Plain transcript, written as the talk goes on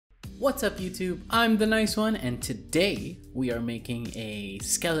What's up YouTube? I'm the nice one, and today we are making a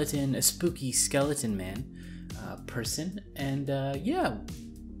skeleton, a spooky skeleton man person, and yeah,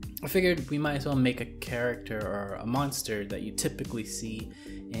 I figured we might as well make a character or a monster that you typically see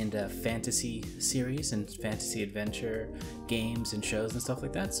in fantasy series and fantasy adventure games and shows and stuff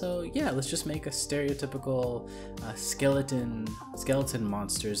like that. So yeah, let's just make a stereotypical skeleton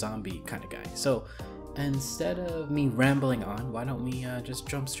monster zombie kind of guy. So instead of me rambling on, why don't we just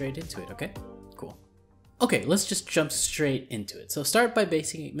jump straight into it, okay? Cool. Okay, let's just jump straight into it. So start by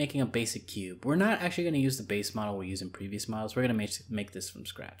making a basic cube. We're not actually going to use the base model we used in previous models. We're going to make this from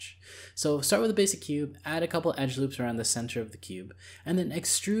scratch. So start with a basic cube, add a couple edge loops around the center of the cube, and then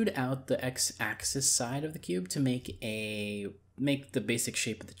extrude out the x-axis side of the cube to make the basic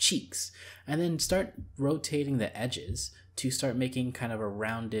shape of the cheeks. And then start rotating the edges to start making kind of a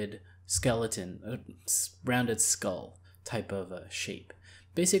rounded skeleton, a rounded skull type of shape.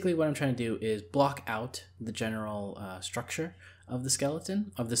 Basically what I'm trying to do is block out the general structure of the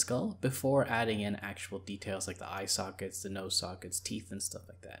skeleton, of the skull, before adding in actual details like the eye sockets, the nose sockets, teeth, and stuff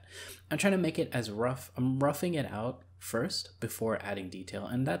like that. I'm trying to make it as rough. I'm roughing it out first before adding detail,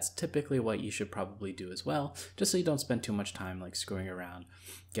 and that's typically what you should probably do as well, just so you don't spend too much time like screwing around,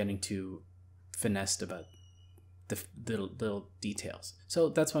 getting too finessed about the little details. So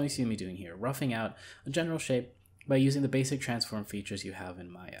that's what you see me doing here, roughing out a general shape by using the basic transform features you have in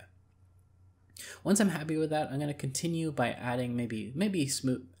Maya. Once I'm happy with that, I'm going to continue by adding maybe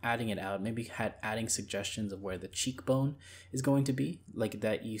smooth adding it out, maybe adding suggestions of where the cheekbone is going to be, like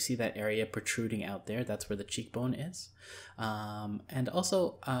that you see that area protruding out there, that's where the cheekbone is. And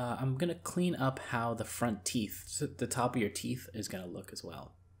also I'm going to clean up how the front teeth, so the top of your teeth, is going to look as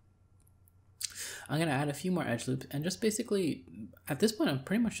well. I'm going to add a few more edge loops, and just basically, at this point, I'm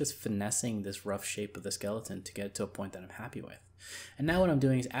pretty much just finessing this rough shape of the skeleton to get it to a point that I'm happy with. And now what I'm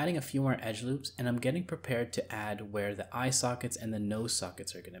doing is adding a few more edge loops, and I'm getting prepared to add where the eye sockets and the nose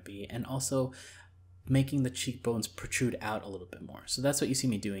sockets are going to be, and also making the cheekbones protrude out a little bit more. So that's what you see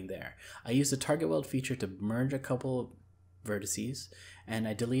me doing there. I used the target weld feature to merge a couple vertices, and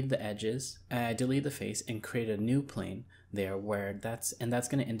I deleted the edges, I deleted the face, and created a new plane there where that's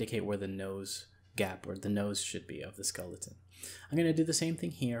going to indicate where the nose gap or the nose should be of the skeleton. I'm going to do the same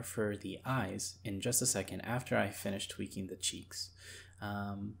thing here for the eyes in just a second after I finish tweaking the cheeks.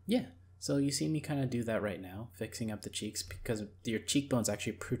 Yeah, so you see me kind of do that right now, fixing up the cheeks, because your cheekbones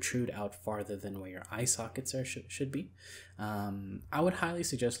actually protrude out farther than where your eye sockets should be. I would highly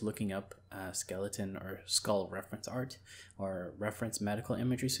suggest looking up skeleton or skull reference art or reference medical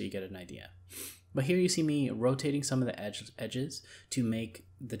imagery so you get an idea. But here you see me rotating some of the edges to make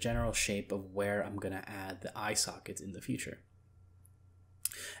the general shape of where I'm going to add the eye sockets in the future.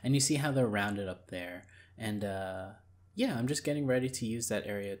 And you see how they're rounded up there. And yeah, I'm just getting ready to use that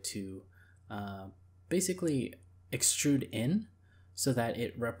area to basically extrude in so that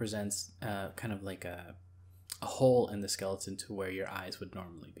it represents kind of like a hole in the skeleton to where your eyes would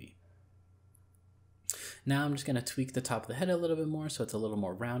normally be. Now I'm just going to tweak the top of the head a little bit more so it's a little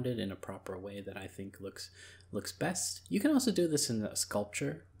more rounded in a proper way that I think looks best. You can also do this in a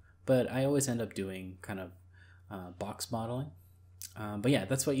sculpture, but I always end up doing kind of box modeling. But yeah,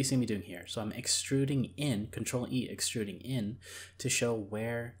 that's what you see me doing here. So I'm extruding in, Control E, extruding in to show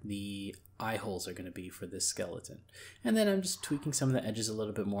where the eye holes are going to be for this skeleton. And then I'm just tweaking some of the edges a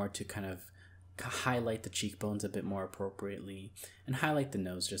little bit more to kind of highlight the cheekbones a bit more appropriately and highlight the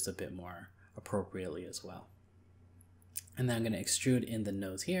nose just a bit more appropriately as well. And then I'm going to extrude in the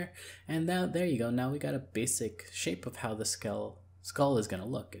nose here, and now there you go. Now we got a basic shape of how the skull is going to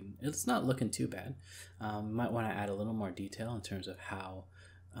look, and it's not looking too bad. Might want to add a little more detail in terms of how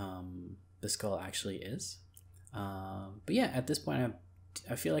the skull actually is, but yeah, at this point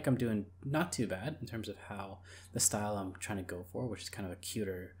I feel like I'm doing not too bad in terms of how the style I'm trying to go for, which is kind of a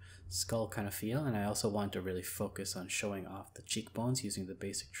cuter skull kind of feel. And I also want to really focus on showing off the cheekbones using the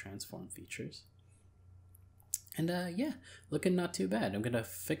basic transform features. And yeah, looking not too bad. I'm gonna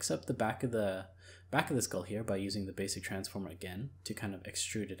fix up the back of the skull here by using the basic transform again to kind of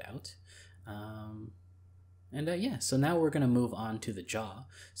extrude it out. Yeah, so now we're gonna move on to the jaw.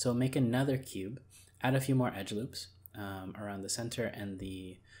 So make another cube, add a few more edge loops around the center and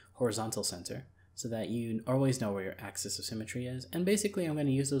the horizontal center, so that you always know where your axis of symmetry is. And basically I'm going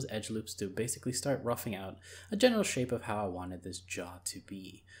to use those edge loops to basically start roughing out a general shape of how I wanted this jaw to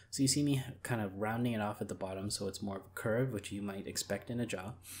be. So you see me kind of rounding it off at the bottom so it's more of a curve, which you might expect in a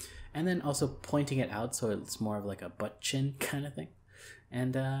jaw, and then also pointing it out so it's more of like a butt chin kind of thing.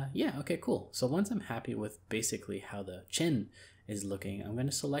 And yeah, okay, cool. So once I'm happy with basically how the chin is looking, I'm going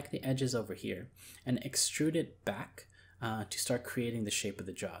to select the edges over here and extrude it back to start creating the shape of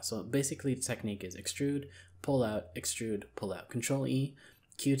the jaw. So basically the technique is extrude, pull out, Control E,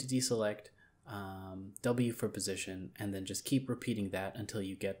 Q to deselect, W for position, and then just keep repeating that until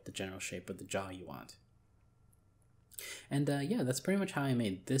you get the general shape of the jaw you want. And yeah, that's pretty much how I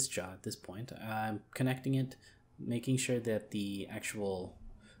made this jaw at this point. I'm connecting it, making sure that the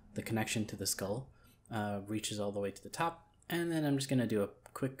connection to the skull reaches all the way to the top, and then I'm just going to do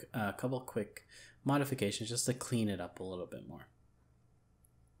a couple quick modifications just to clean it up a little bit more.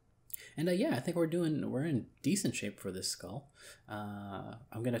 And yeah, I think we're in decent shape for this skull.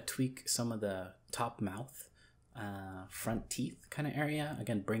 I'm gonna tweak some of the top mouth, front teeth kind of area.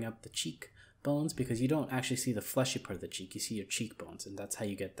 Again, bring up the cheek bones, because you don't actually see the fleshy part of the cheek. You see your cheekbones, and that's how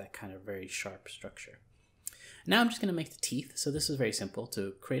you get that kind of very sharp structure. Now I'm just gonna make the teeth. So this is very simple.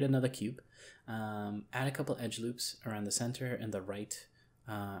 To create another cube, add a couple edge loops around the center and the right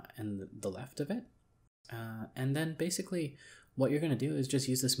and the left of it, and then basically what you're going to do is just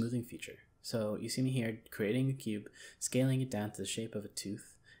use the smoothing feature. So you see me here creating a cube, scaling it down to the shape of a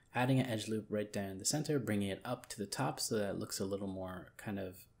tooth, adding an edge loop right down in the center, bringing it up to the top so that it looks a little more kind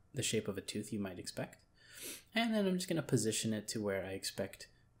of the shape of a tooth you might expect. And then I'm just going to position it to where I expect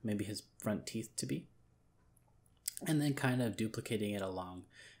maybe his front teeth to be. And then kind of duplicating it along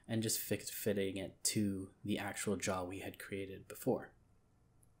and just fitting it to the actual jaw we had created before.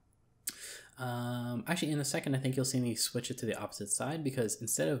 Actually, in a second, I think you'll see me switch it to the opposite side, because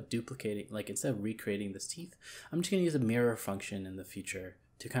instead of recreating this teeth, I'm just going to use a mirror function in the future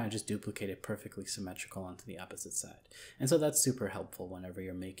to kind of just duplicate it perfectly symmetrical onto the opposite side. And so that's super helpful whenever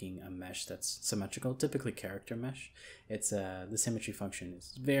you're making a mesh that's symmetrical, typically character mesh. It's the symmetry function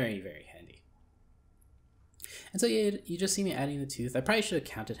is very, very handy. And so yeah, you just see me adding the tooth. I probably should have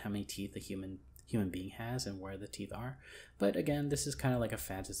counted how many teeth a human being has and where the teeth are, but again, this is kind of like a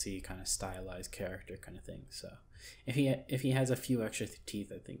fantasy kind of stylized character kind of thing. So if he has a few extra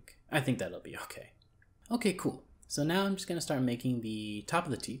teeth, I think that'll be okay. Okay, cool. So now I'm just gonna start making the top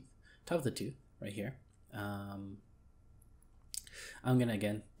of the tooth right here. I'm gonna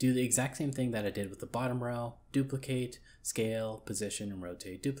again do the exact same thing that I did with the bottom row: duplicate, scale, position, and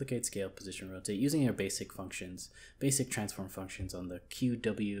rotate. Duplicate, scale, position, rotate, using your basic functions, basic transform functions on the Q,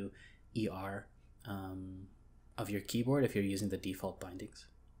 W, E, R of your keyboard if you're using the default bindings.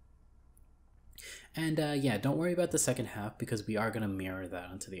 And yeah, don't worry about the second half, because we are going to mirror that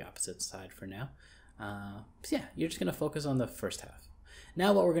onto the opposite side for now. So yeah, you're just going to focus on the first half.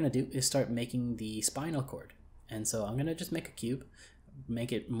 Now what we're going to do is start making the spinal cord. And so I'm going to just make a cube,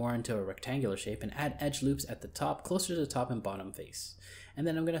 make it more into a rectangular shape, and add edge loops at the top, closer to the top and bottom face. And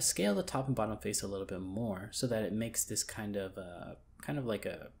then I'm going to scale the top and bottom face a little bit more so that it makes this kind of like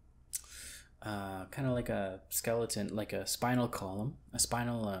a skeleton, like a spinal column, a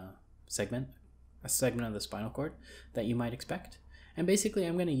spinal segment of the spinal cord that you might expect. And basically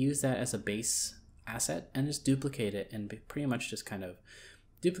I'm going to use that as a base asset and just duplicate it, and pretty much just kind of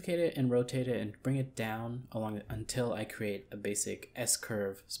duplicate it and rotate it and bring it down along until I create a basic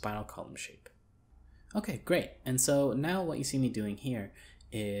S-curve spinal column shape. Okay, great. And so now what you see me doing here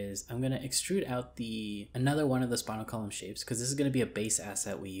is I'm going to extrude out another one of the spinal column shapes, because this is going to be a base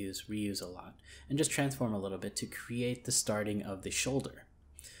asset we reuse a lot, and just transform a little bit to create the starting of the shoulder.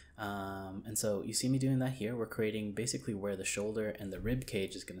 And so you see me doing that here. We're creating basically where the shoulder and the rib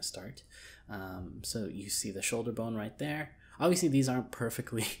cage is going to start. So you see the shoulder bone right there. Obviously these aren't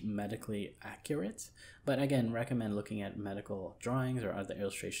perfectly medically accurate, but again, recommend looking at medical drawings or other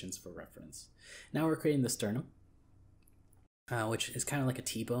illustrations for reference. Now we're creating the sternum, which is kind of like a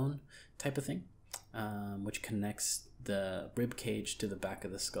T-bone type of thing, which connects the rib cage to the back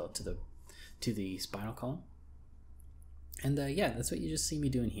of the skull, to the spinal column. And yeah, that's what you just see me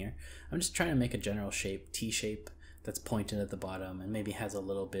doing here. I'm just trying to make a general shape, T-shape, that's pointed at the bottom and maybe has a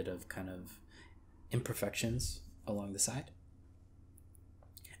little bit of kind of imperfections along the side.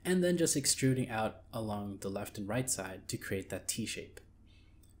 And then just extruding out along the left and right side to create that T-shape.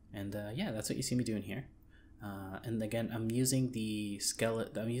 And yeah, that's what you see me doing here. And again, I'm using the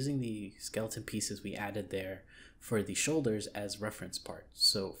skeleton pieces we added there for the shoulders as reference parts,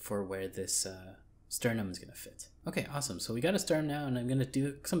 so for where this sternum is going to fit. Okay, awesome. So we got a sternum now, and I'm going to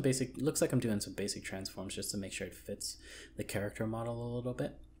do some basic, looks like I'm doing some basic transforms just to make sure it fits the character model a little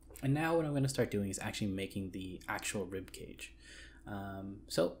bit. And now what I'm going to start doing is actually making the actual rib cage.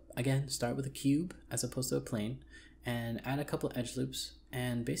 So again, start with a cube as opposed to a plane, and add a couple edge loops,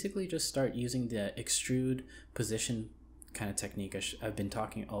 and basically just start using the extrude position kind of technique I've been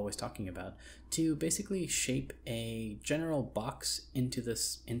always talking about, to basically shape a general box into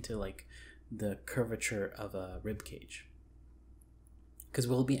like the curvature of a rib cage, because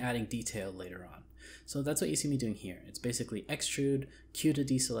we'll be adding detail later on. So that's what you see me doing here. It's basically extrude, Q to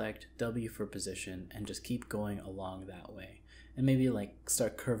deselect, W for position, and just keep going along that way. And maybe like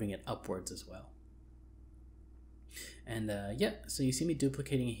start curving it upwards as well. And yeah, so you see me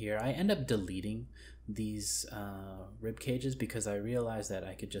duplicating it here. I end up deleting these rib cages because I realized that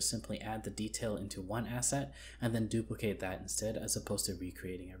I could just simply add the detail into one asset and then duplicate that instead, as opposed to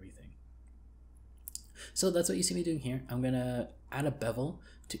recreating everything. So that's what you see me doing here. I'm gonna add a bevel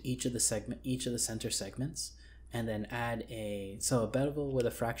to each of the center segments, and then add a bevel with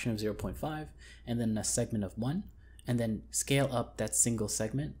a fraction of 0.5, and then a segment of 1, and then scale up that single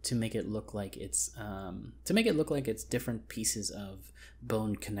segment to make it look like it's different pieces of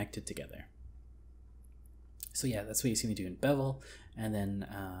bone connected together. So yeah, that's what you see me doing. Bevel, and then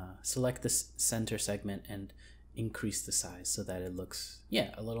select this center segment and increase the size so that it looks,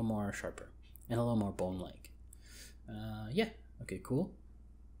 yeah, a little more sharper and a little more bone-like. Yeah, okay, cool.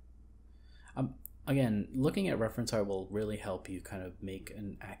 Again, looking at reference art will really help you kind of make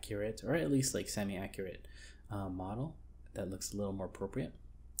an accurate, or at least like semi-accurate model that looks a little more appropriate.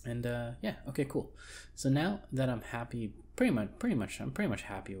 And yeah, okay, cool. So now that I'm happy, I'm pretty much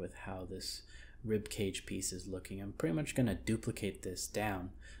happy with how this rib cage piece is looking. I'm pretty much gonna duplicate this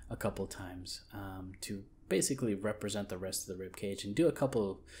down a couple times to basically represent the rest of the rib cage, and do a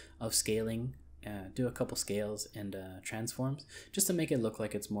couple of scaling, do a couple scales and transforms just to make it look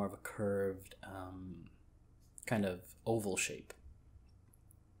like it's more of a curved kind of oval shape.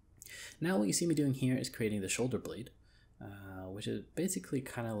 Now what you see me doing here is creating the shoulder blade, which is basically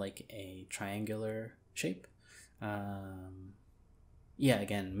kind of like a triangular shape. Yeah,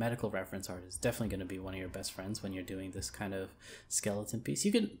 again, medical reference art is definitely going to be one of your best friends when you're doing this kind of skeleton piece.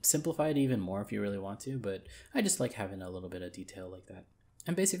 You can simplify it even more if you really want to, but I just like having a little bit of detail like that.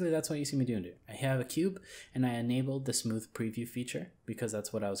 And basically that's what you see me doing. I have a cube, and I enabled the smooth preview feature because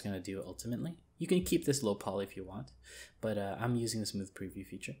that's what I was going to do ultimately. You can keep this low poly if you want, but I'm using the smooth preview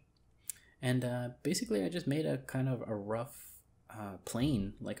feature. And basically I just made a kind of a rough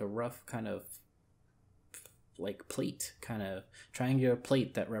plane, like a rough kind of like plate, kind of triangular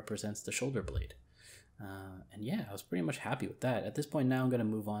plate that represents the shoulder blade. And yeah, I was pretty much happy with that. At this point now I'm going to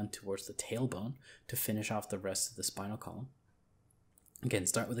move on towards the tailbone to finish off the rest of the spinal column. Again,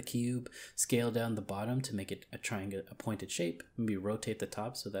 start with a cube, scale down the bottom to make it a triangle, a pointed shape, maybe rotate the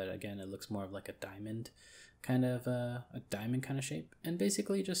top so that again it looks more of like a diamond kind of shape, and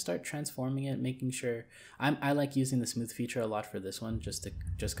basically just start transforming it, making sure I like using the smooth feature a lot for this one, just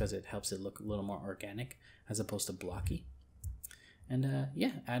because it helps it look a little more organic as opposed to blocky. And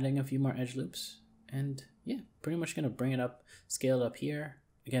yeah, adding a few more edge loops, and yeah, pretty much gonna bring it up, scale it up here.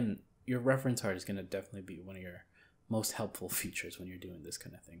 Again, your reference art is gonna definitely be one of your most helpful features when you're doing this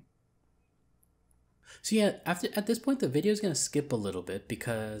kind of thing. So yeah, at this point the video is going to skip a little bit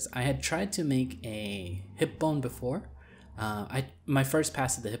because I had tried to make a hip bone before. My first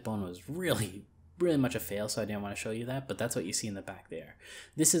pass at the hip bone was really much a fail, so I didn't want to show you that, but that's what you see in the back there.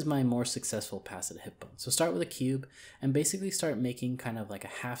 This is my more successful pass at the hip bone. So start with a cube and basically start making kind of like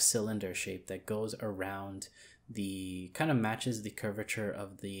a half cylinder shape that goes around the, kind of matches the curvature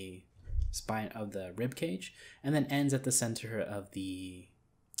of the spine of the rib cage, and then ends at the center of the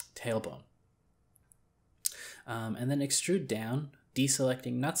tailbone. And then extrude down,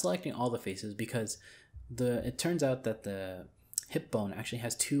 deselecting, not selecting all the faces, because it turns out that the hip bone actually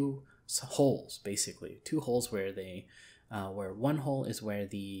has two holes, basically two holes where where one hole is where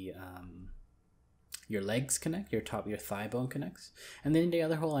the your legs connect, your thigh bone connects, and then the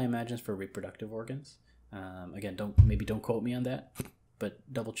other hole I imagine is for reproductive organs. Again, don't quote me on that, but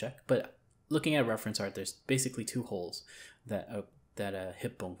double check. But looking at reference art, there's basically two holes that a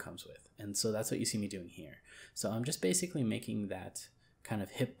hip bone comes with, and so that's what you see me doing here. So I'm just basically making that kind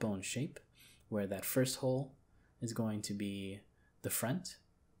of hip bone shape where that first hole is going to be the front,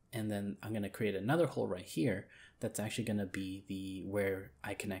 and then I'm going to create another hole right here that's actually going to be where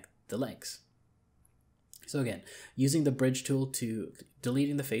I connect the legs. So again, using the bridge tool to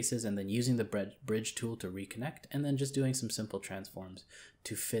deleting the faces, and then using the bridge tool to reconnect, and then just doing some simple transforms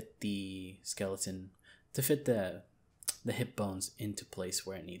to fit the skeleton, to fit the hip bones into place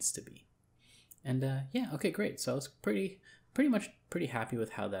where it needs to be. And yeah, okay, great. So I was pretty happy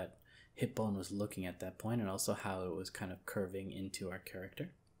with how that hip bone was looking at that point, and also how it was kind of curving into our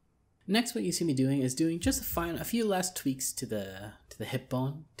character. Next, what you see me doing is doing just a few last tweaks to the hip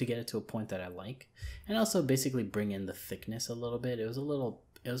bone to get it to a point that I like, and also basically bring in the thickness a little bit. It was a little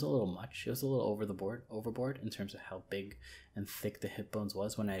much. It was a little overboard in terms of how big and thick the hip bones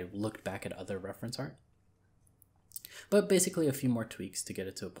was when I looked back at other reference art. But basically a few more tweaks to get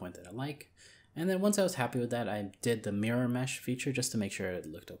it to a point that I like. And then once I was happy with that, I did the mirror mesh feature just to make sure it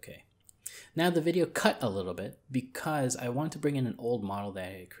looked okay. Now the video cut a little bit because I want to bring in an old model that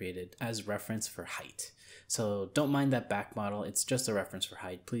I created as reference for height. So don't mind that back model, it's just a reference for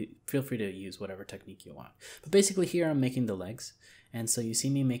height. Please feel free to use whatever technique you want. But basically here I'm making the legs, and so you see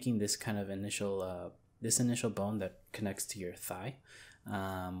me making this kind of initial bone that connects to your thigh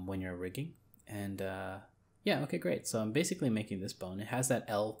when you're rigging. And yeah, okay, great. So I'm basically making this bone. It has that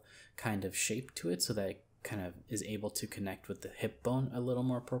L kind of shape to it so that it kind of is able to connect with the hip bone a little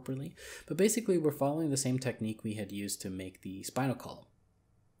more appropriately. But basically we're following the same technique we had used to make the spinal column.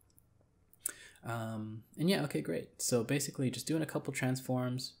 And yeah, okay, great. So basically just doing a couple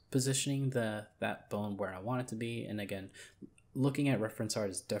transforms, positioning that bone where I want it to be. And again, looking at reference art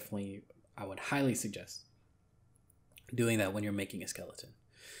is definitely, I would highly suggest doing that when you're making a skeleton.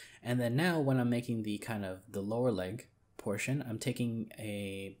 And then now when I'm making the kind of the lower leg portion, I'm taking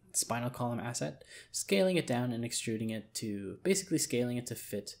a spinal column asset, scaling it down and extruding it to, basically scaling it to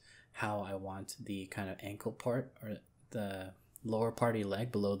fit how I want the kind of ankle part or the lower part of your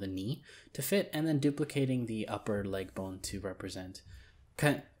leg below the knee to fit, and then duplicating the upper leg bone to represent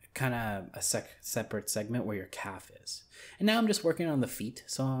kind of a separate segment where your calf is. And now I'm just working on the feet,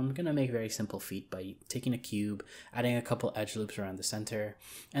 so I'm gonna make very simple feet by taking a cube, adding a couple edge loops around the center,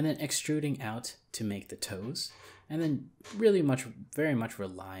 and then extruding out to make the toes, and then really very much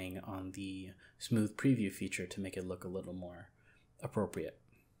relying on the smooth preview feature to make it look a little more appropriate.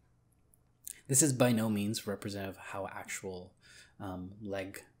 This is by no means representative of how actual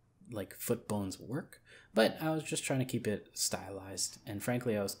foot bones work, but I was just trying to keep it stylized, and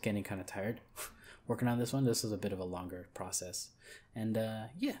frankly I was getting kind of tired working on this one. This was a bit of a longer process, and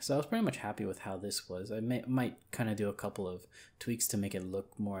yeah, so I was pretty much happy with how this was. I might kind of do a couple of tweaks to make it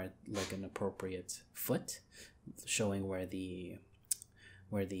look more like an appropriate foot, showing where the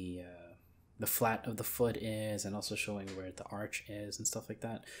flat of the foot is, and also showing where the arch is and stuff like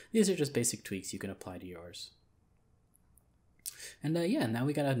that. These are just basic tweaks you can apply to yours. And yeah, now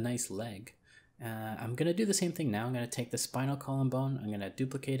we got a nice leg. I'm going to do the same thing now. I'm going to take the spinal column bone, I'm going to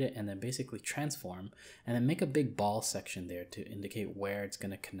duplicate it, and then basically transform, and then make a big ball section there to indicate where it's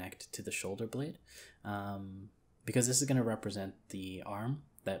going to connect to the shoulder blade. Because this is going to represent the arm,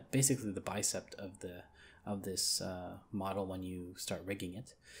 that basically the bicep of this model when you start rigging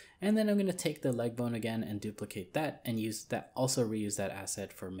it. And then I'm going to take the leg bone again and duplicate that, and also reuse that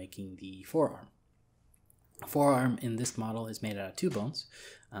asset for making the forearm. Forearm in this model is made out of 2 bones,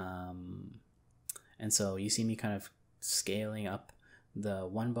 and so you see me kind of scaling up the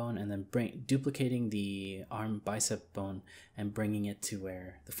one bone and then duplicating the arm bicep bone and bringing it to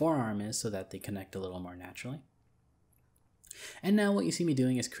where the forearm is so that they connect a little more naturally. And now what you see me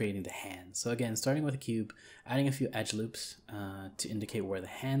doing is creating the hands. So again, starting with a cube, adding a few edge loops to indicate where the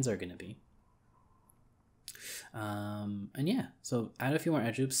hands are going to be. And yeah, so add a few more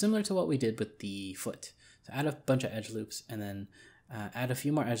edge loops, similar to what we did with the foot. So add a bunch of edge loops, and then add a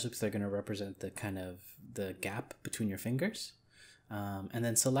few more edge loops that are going to represent the kind of the gap between your fingers. And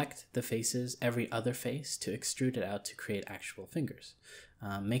then select the faces, every other face, to extrude it out to create actual fingers.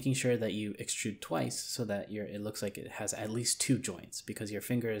 Making sure that you extrude twice so that it looks like it has at least 2 joints, because your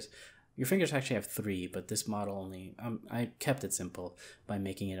fingers actually have 3, but this model only, I kept it simple by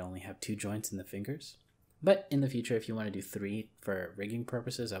making it only have 2 joints in the fingers. But in the future, if you want to do 3 for rigging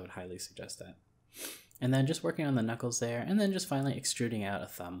purposes, I would highly suggest that. And then just working on the knuckles there, and then just finally extruding out a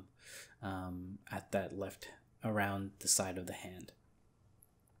thumb at that around the side of the hand.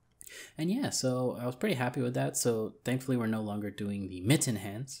 And yeah, so I was pretty happy with that. So thankfully we're no longer doing the mitten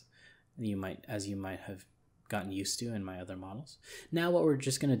hands, as you might have gotten used to in my other models. Now what we're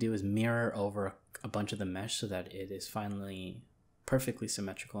just going to do is mirror over a bunch of the mesh so that it is finally perfectly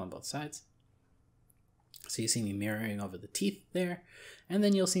symmetrical on both sides. So you see me mirroring over the teeth there, and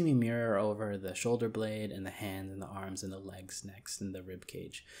then you'll see me mirror over the shoulder blade and the hands and the arms and the legs next, and the rib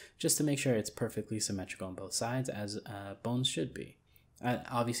cage, just to make sure it's perfectly symmetrical on both sides, as bones should be.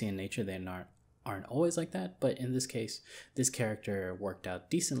 Obviously in nature they aren't always like that, but in this case this character worked out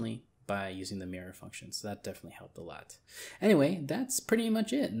decently by using the mirror function, so that definitely helped a lot. Anyway, that's pretty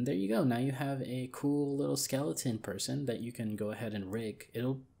much it, and there you go. Now you have a cool little skeleton person that you can go ahead and rig.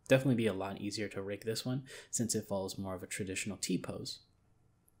 It'll definitely be a lot easier to rig this one since it follows more of a traditional T-pose.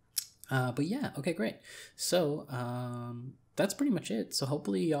 But yeah, okay, great. So that's pretty much it. So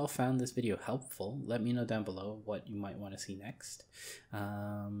hopefully y'all found this video helpful. Let me know down below what you might want to see next.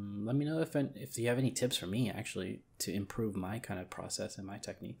 Let me know if you have any tips for me actually to improve my kind of process and my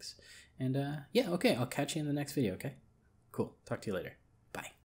techniques. And yeah, okay, I'll catch you in the next video, okay? Cool, talk to you later.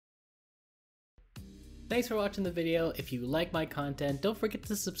 Bye. Thanks for watching the video. If you like my content, don't forget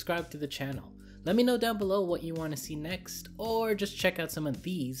to subscribe to the channel. Let me know down below what you want to see next, or just check out some of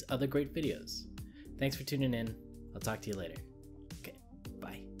these other great videos. Thanks for tuning in. I'll talk to you later.